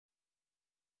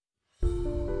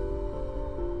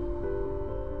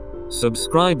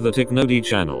Subscribe the Technodi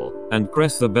channel, and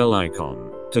press the bell icon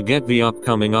to get the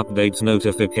upcoming updates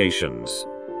notifications.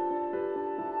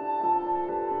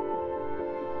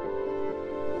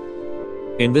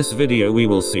 In this video we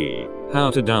will see how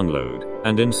to download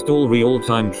and install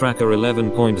Realtime Tracker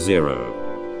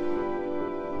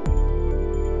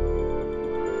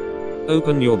 11.0.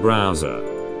 Open your browser.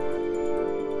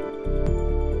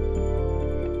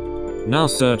 Now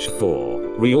search for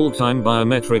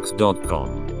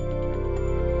realtimebiometrics.com.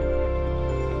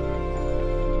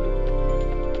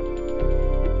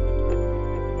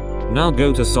 Now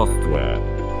go to Software.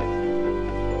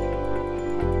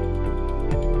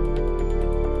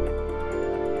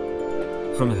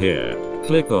 From here,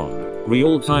 click on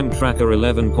Realtime Tracker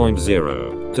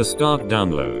 11.0 to start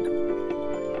download.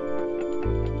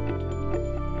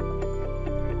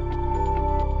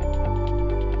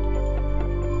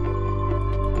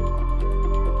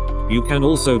 You can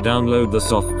also download the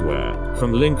software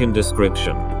from Linkin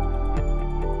Description.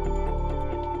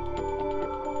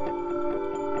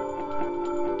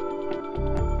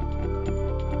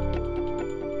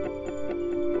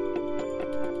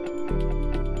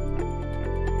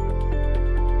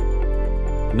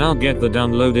 Now get the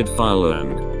downloaded file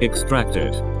and extract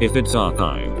it, if it's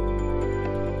archived.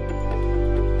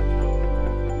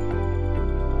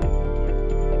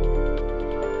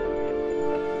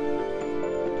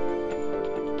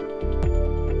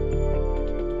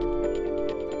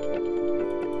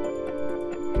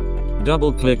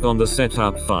 Double-click on the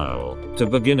setup file to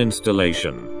begin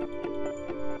installation.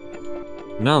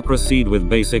 Now proceed with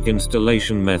basic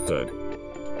installation method.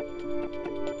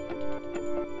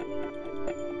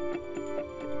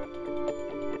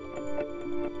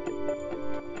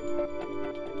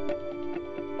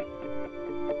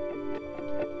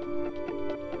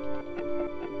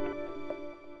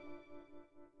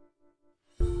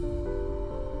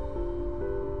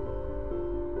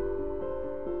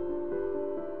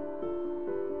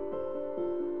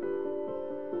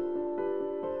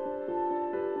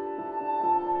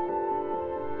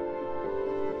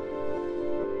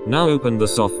 Now open the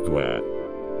software.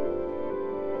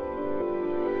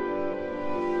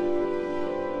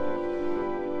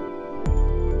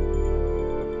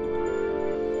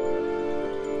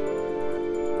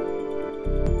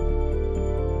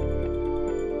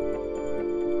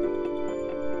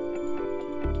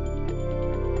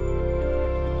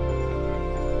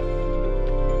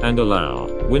 And allow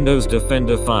Windows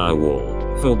Defender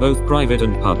Firewall for both private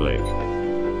and public.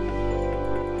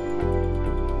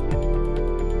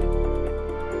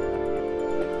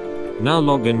 Now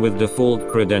log in with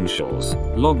default credentials,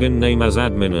 login name as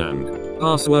admin and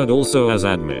password also as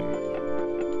admin.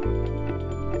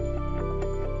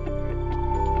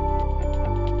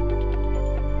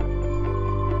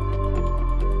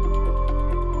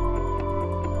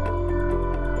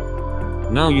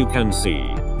 Now you can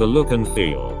see the look and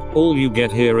feel. All you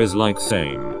get here is like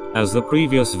same as the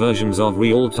previous versions of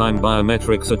Realtime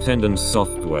Biometrics attendance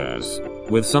softwares,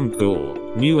 with some cool,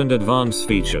 new and advanced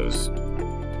features.